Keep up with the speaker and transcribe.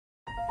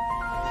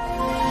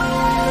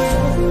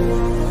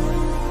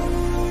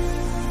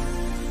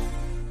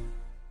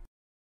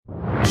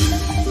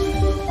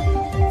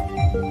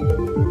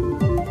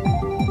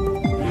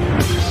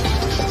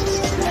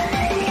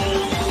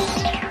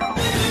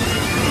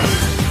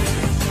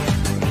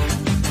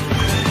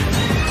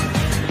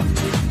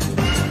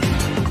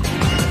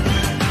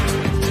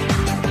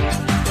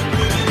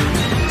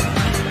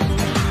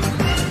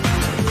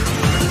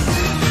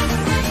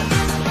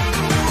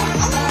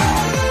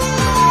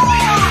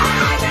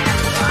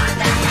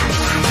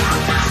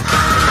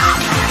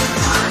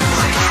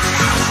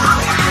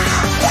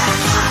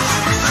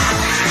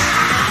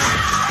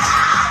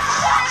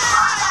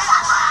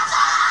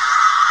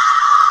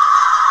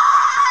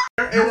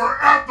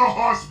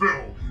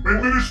hospital.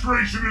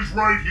 Administration is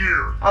right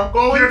here. I'm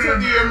going to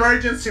the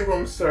emergency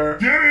room, sir.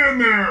 Get in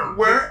there.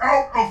 Get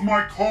out of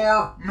my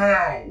car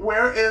now.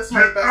 Where is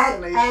my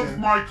destination? Get out of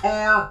my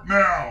car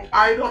now.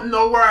 I don't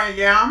know where I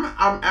am.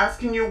 I'm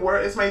asking you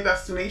where is my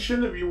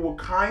destination. If you will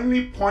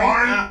kindly point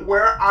at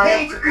where I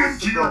am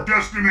supposed to go. Your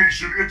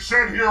destination. It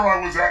said here I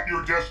was at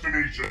your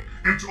destination.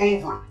 It's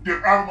over.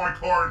 Get out of my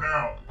car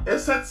now. It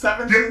said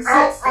 1760. Get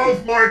out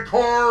of my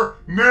car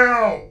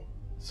now.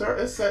 Sir,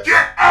 it said...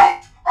 Get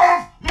out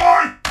of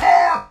my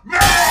car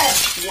now!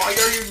 Why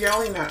are you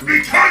yelling at me?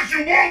 Because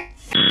you won't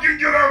f***ing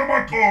get out of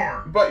my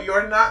car! But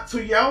you're not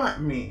to yell at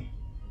me.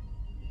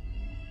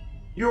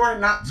 You are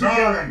not to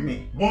yell at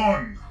me.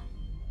 1.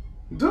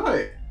 Do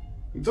it.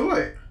 Do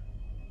it.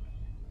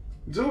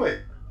 Do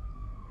it.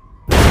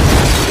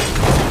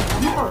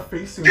 You are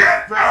facing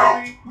Get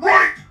out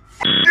right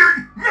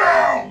f***ing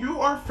now!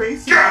 You are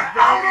facing Get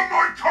out of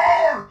my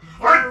car!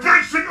 I'm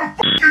facing a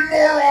f***ing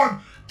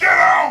moron! Get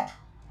out!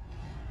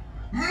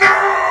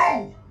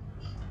 No!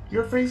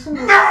 You're facing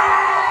a...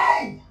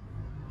 No!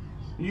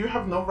 You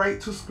have no right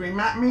to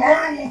scream at me?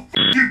 I will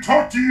f***ing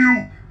talk to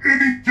you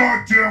any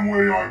goddamn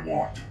way I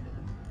want.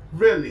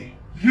 Really?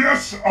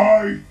 Yes,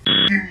 I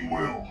f***ing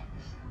will.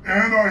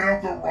 And I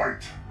have the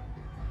right.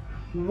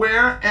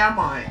 Where am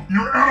I?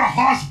 You're at a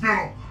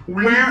hospital.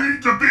 Where you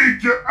need to be.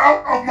 Get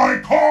out of my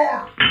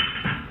car!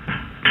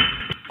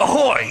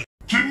 Ahoy!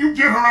 Can you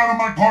get her out of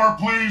my car,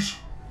 please?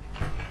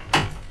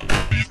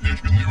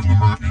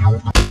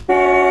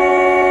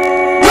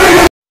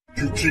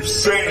 You keep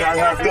saying I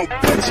have no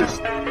bitches.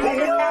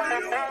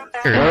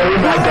 Oh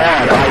my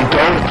god, I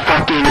don't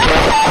fucking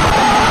know.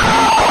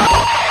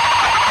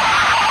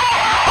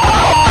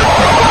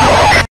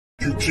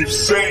 You keep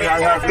saying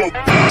I have no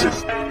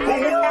bitches.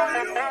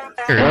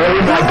 Oh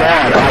my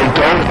god, I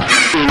don't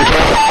fucking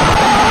know.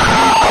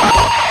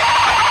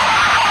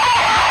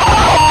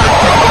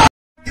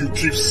 You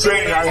keep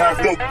saying I have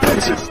no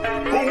bitches.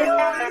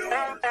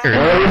 Oh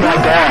my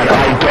god, I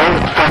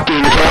don't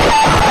fucking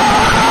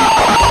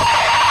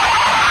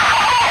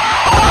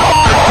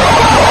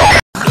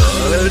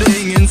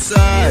Floating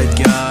inside,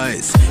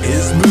 guys,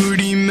 his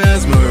booty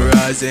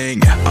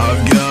mesmerizing.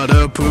 I've got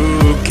a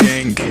poo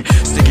kink,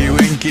 sticky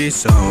winky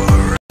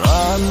sore.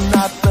 I'm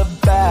not the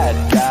bad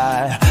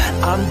guy,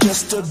 I'm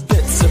just a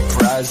bit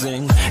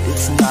surprising.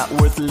 It's not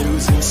worth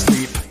losing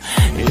sleep,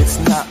 it's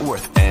not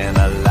worth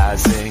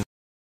analyzing.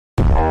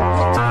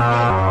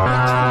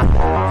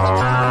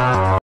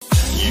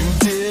 You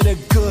did a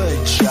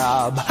good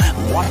job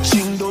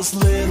watching those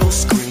little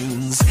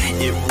screens.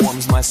 It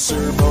warms my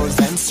servos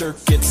and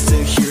circuits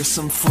to hear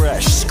some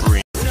fresh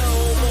screams.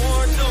 No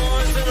more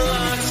doors and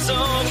lots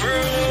of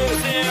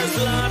rooms. There's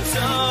lots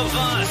of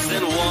us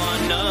and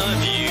one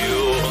of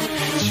you.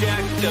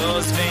 Check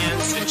those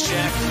vents and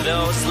check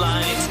those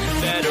lights.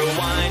 Better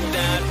wind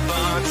that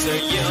box or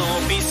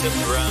you'll be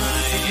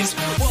surprised.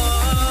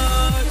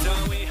 What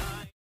are we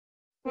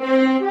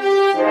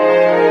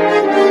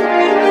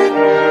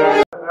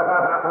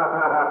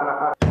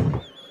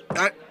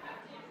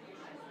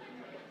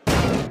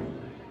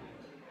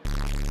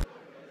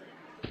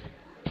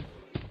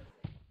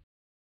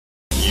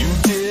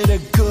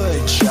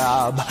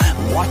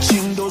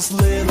watching those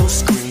little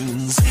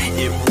screens?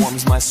 It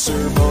warms my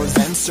servos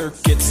and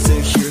circuits to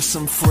hear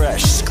some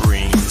fresh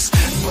screams.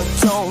 But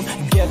don't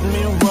get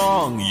me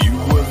wrong, you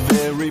were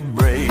very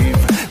brave.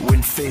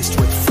 When faced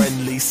with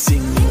friendly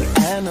singing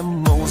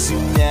animals, you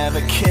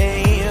never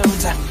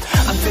caved.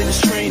 I'm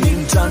finished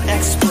training, done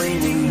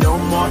explaining. No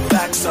more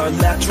facts are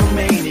left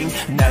remaining.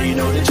 Now you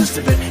know the gist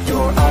of it,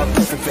 you're a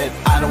perfect fit.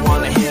 I don't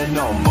wanna hear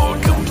no more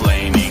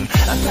complaining.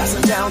 I'm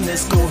passing down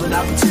this golden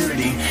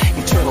opportunity.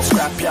 Eternal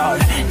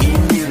scrapyard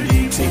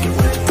immunity. Take it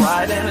with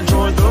pride and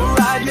enjoy the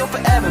ride. You'll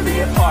forever be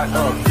a part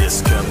of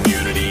this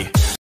community.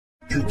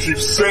 You keep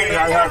saying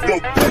I have no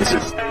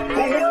bitches.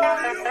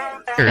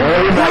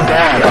 Oh my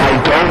god,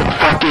 I don't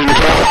fucking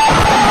know.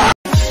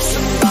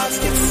 Some bots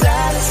get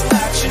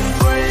satisfaction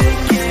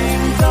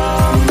breaking the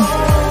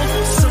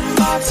mold. Some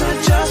bots are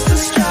just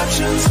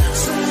distractions.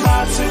 Some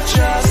bots are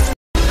just...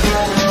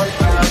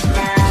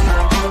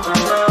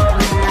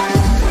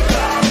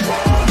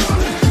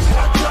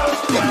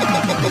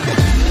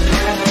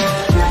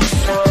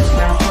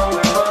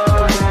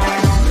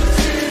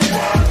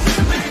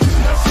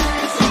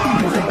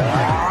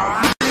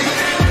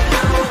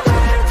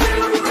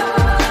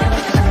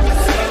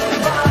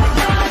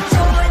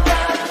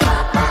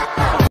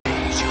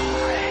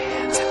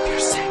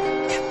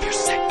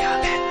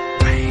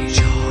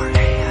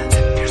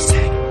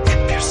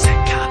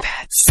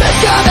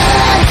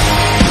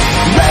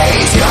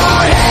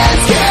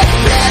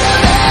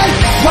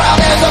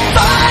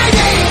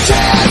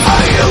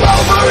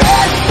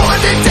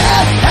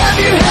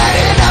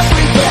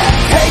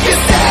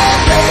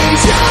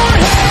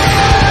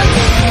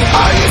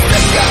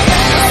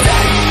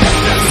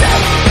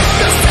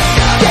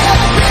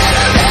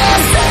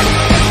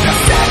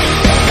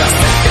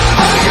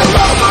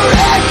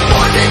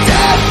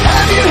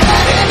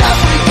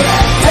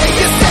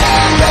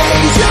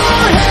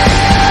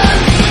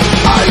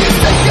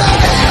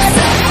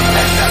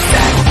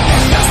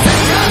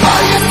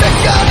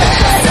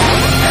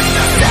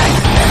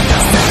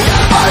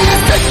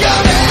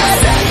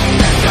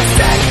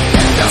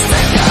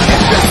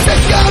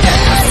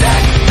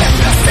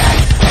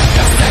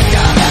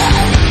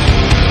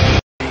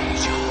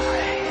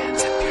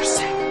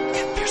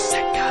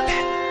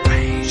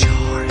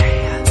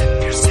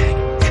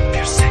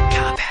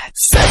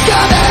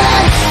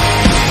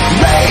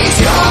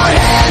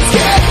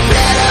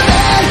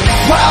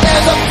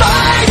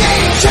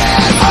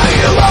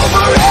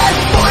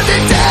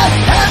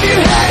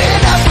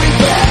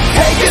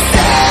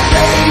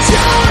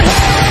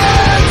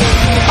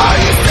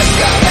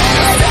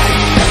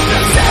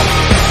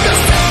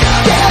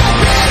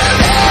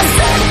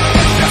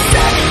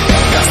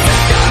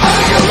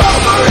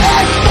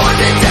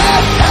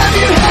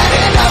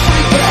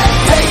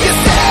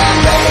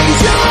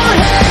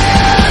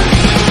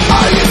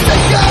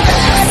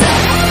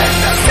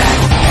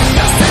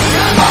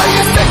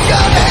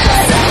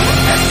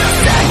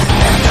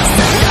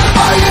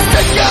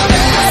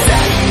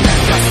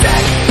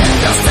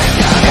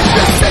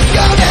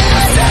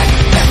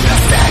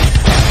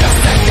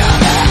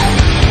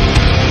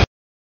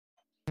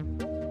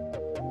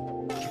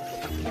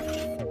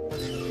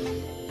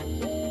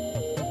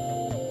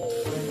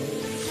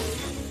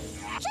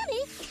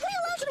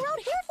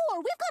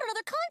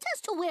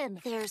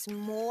 There's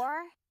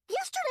more?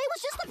 Yesterday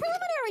was just the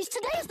preliminaries.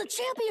 Today is the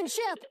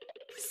championship.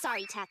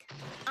 Sorry, Tech.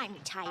 I'm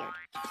retired.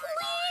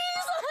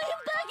 Please,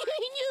 I'm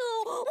begging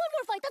you. One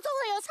more fight, that's all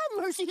I ask.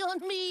 Have mercy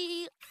on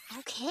me.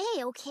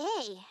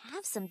 Okay.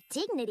 Have some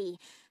dignity.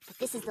 But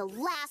this is the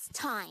last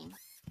time.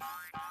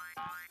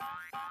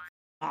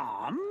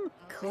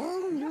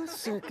 Calm your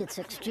circuits,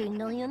 XJ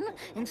Million,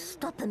 and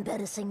stop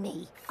embarrassing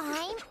me.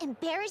 I'm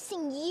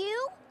embarrassing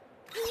you?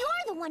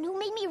 You're the one who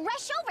made me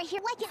rush over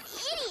here like an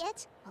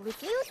idiot. Well,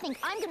 if you think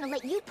I'm gonna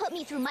let you put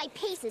me through my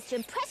paces to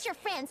impress your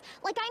friends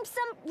like I'm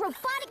some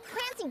robotic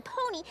prancing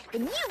pony,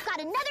 then you've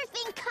got another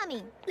thing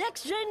coming.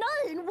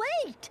 XJ9,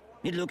 wait!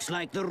 It looks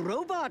like the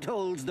robot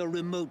holds the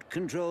remote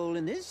control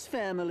in this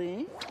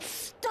family.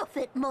 Stuff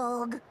it,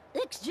 Mog.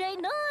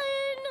 XJ9!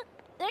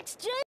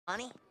 XJ...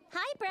 Honey?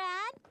 Hi,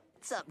 Brad.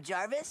 What's up,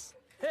 Jarvis?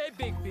 Hey,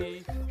 Big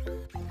B.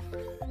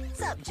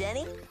 What's up,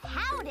 Jenny?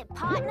 Howdy,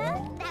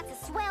 partner. That's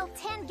a swell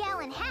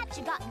 10-gallon hat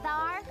you got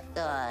there.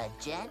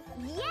 Jen?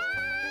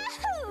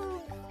 Yahoo!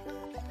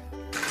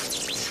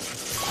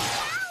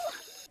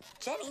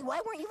 Jenny,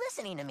 why weren't you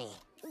listening to me?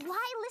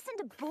 Why listen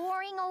to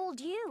boring old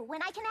you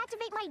when I can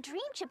activate my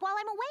dream chip while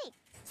I'm awake?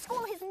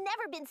 School has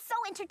never been so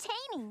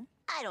entertaining.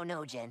 I don't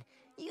know, Jen.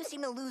 You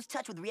seem to lose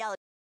touch with reality.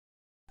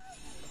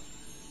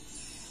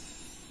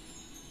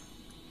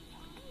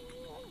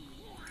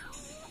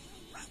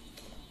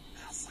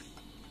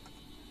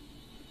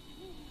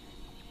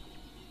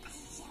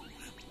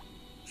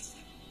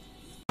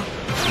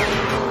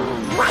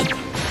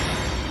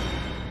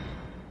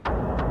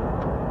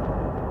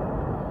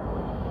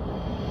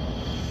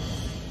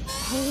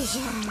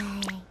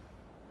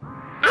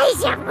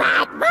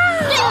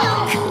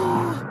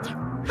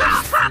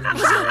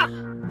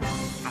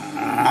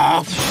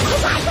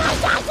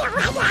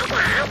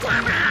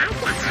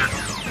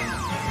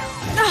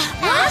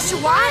 Ash,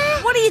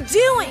 what are you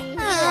doing?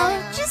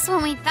 Just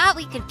when we thought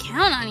we could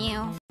count on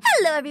you.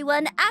 Hello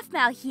everyone,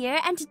 Afmal here,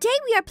 and today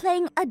we are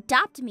playing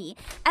Adopt Me.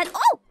 And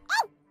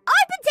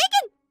I've been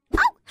taken!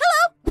 Oh,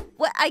 hello!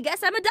 Well, I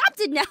guess I'm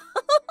adopted now.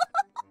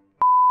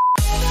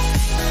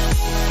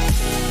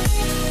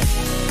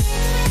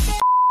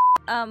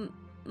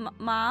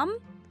 Mom?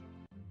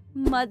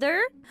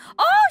 Mother?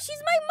 Oh,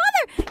 she's my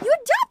mother! You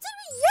adopted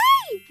me!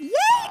 Yay!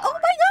 Yay! Oh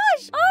my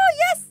gosh! Oh,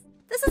 yes!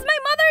 This is my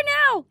mother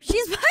now!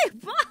 She's my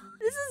mom!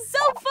 This is so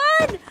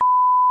fun!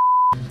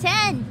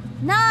 10,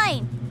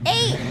 9,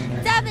 8,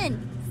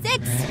 7,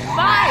 6,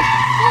 5,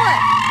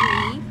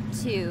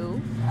 4, 3,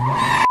 2.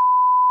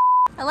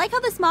 I like how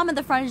this mom in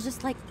the front is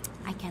just like,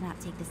 I cannot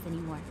take this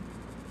anymore.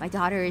 My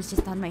daughter is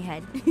just on my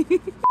head. I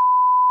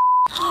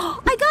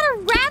got a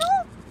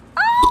rattle?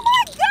 Oh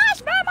my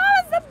gosh, my mom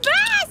is the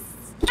best!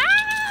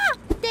 Ah!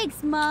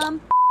 Thanks,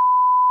 Mom.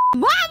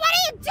 Mom, what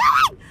are you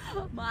doing?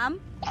 Mom?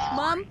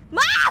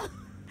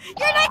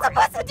 You're not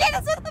supposed to do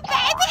this with the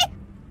baby!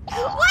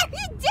 What are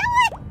you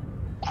doing?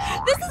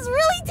 This is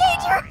really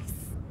dangerous!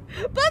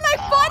 But my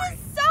fun is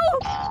so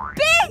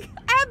big!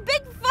 I have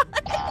big fun!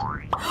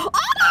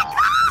 Oh my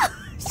god!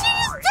 She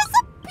just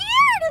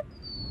disappeared!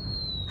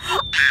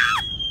 Ah!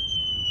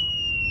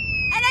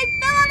 And I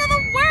fell out of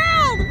the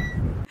world!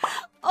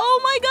 Oh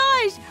my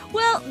gosh!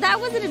 Well, that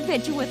was an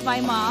adventure with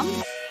my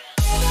mom.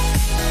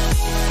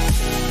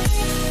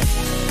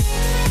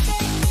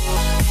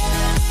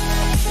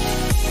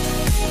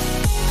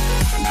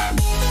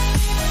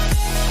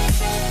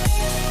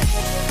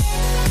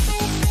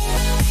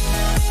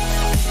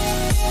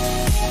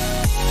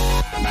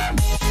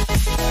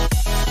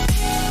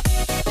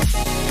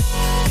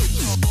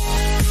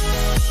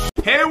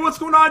 Hey, what's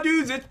going on,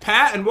 dudes? It's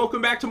Pat, and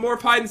welcome back to more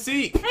Hide and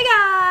Seek. Hey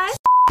guys!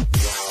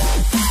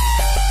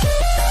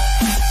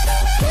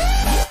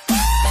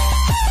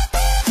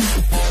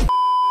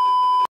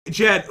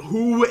 Jen,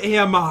 who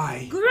am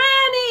I?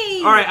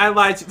 Granny! Alright, I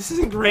lied to you. This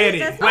isn't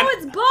Granny. It's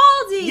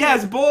Baldy!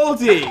 Yes,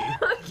 Baldy!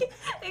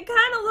 It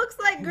kind of looks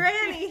like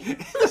Granny.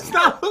 It does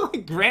not look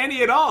like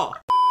Granny at all.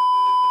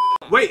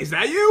 Wait, is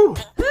that you?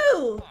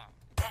 Who?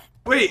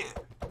 Wait,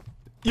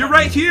 you're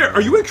right here.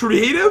 Are you in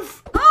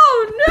creative?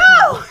 Oh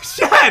no!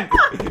 Jen!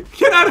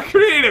 Get out of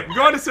creative.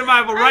 Go into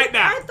survival right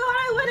now. I thought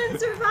I went in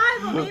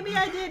survival. Maybe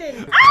I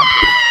didn't.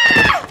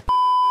 Ah!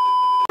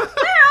 Where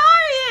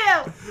are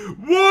you?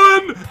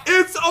 One!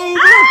 It's over!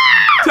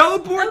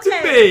 Teleport to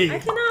me! I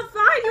cannot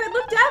find you. I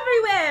looked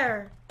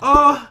everywhere.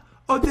 Oh,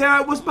 there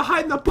I was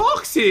behind the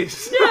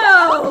boxes.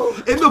 No!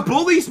 And the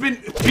bully's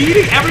been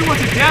beating everyone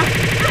to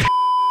death.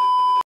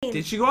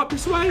 Did she go up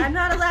this way? I'm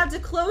not allowed to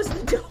close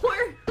the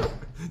door.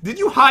 Did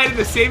you hide in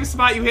the same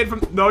spot you hid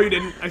from? No, you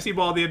didn't. I see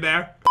Baldy in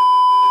there.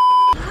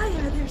 Why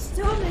are there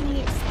so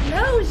many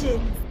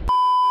explosions?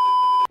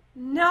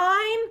 9,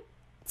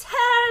 10,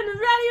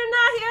 ready or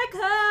not, here I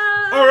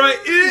come. Alright,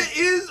 it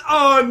is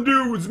on,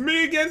 dudes.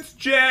 Me against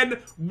Jen.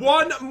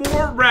 One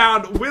more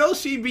round. Will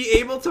she be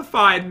able to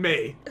find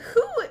me?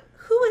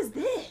 Who is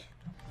this?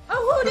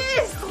 Oh, who it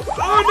is?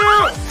 Oh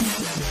no!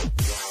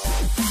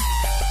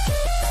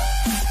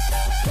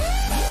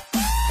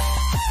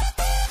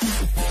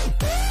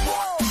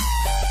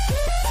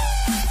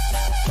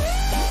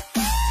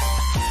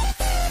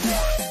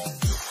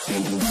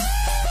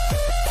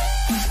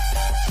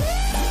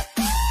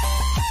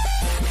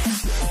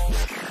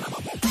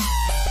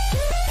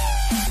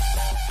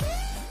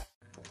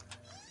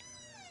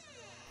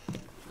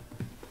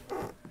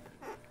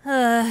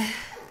 What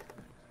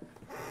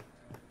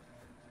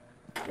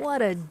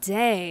a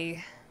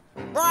day.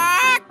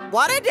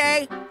 What a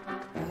day.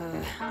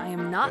 I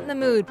am not in the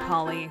mood,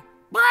 Polly.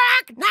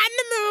 Not in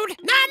the mood.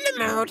 Not in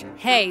the mood.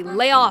 Hey,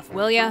 lay off,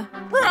 will ya?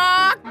 Lay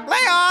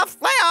off.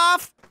 Lay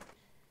off.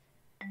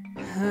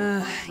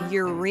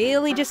 You're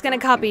really just gonna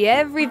copy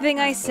everything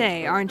I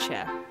say, aren't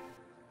ya?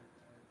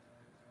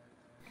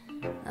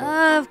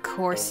 Of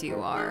course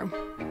you are.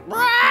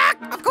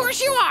 Of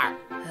course you are.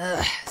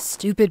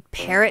 Stupid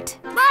parrot.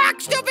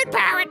 Stupid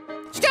parrot.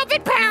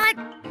 Stupid parrot.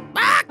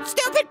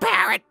 Stupid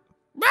parrot.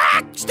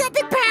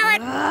 Stupid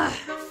parrot.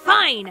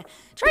 Fine.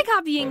 Try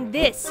copying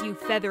this, you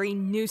feathery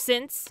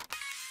nuisance.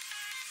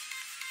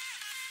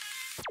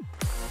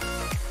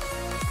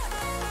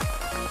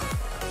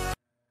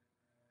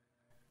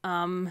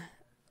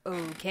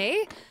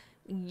 Okay.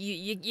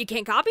 You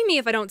can't copy me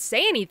if I don't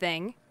say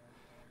anything.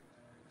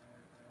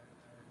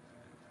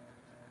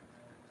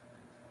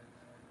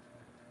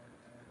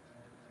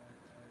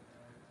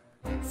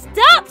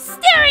 Stop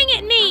staring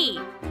at me!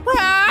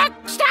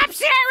 Stop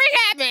staring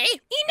at me!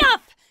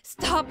 Enough!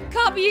 Stop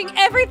copying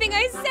everything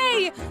I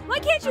say! Why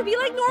can't you be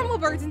like normal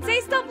birds and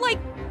say stuff like,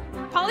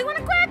 Polly want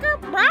a cracker?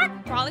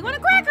 Polly want a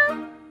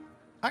cracker?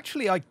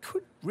 Actually, I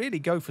could really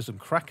go for some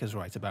crackers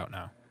right about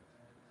now.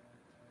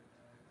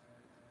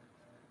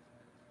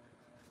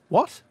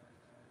 What?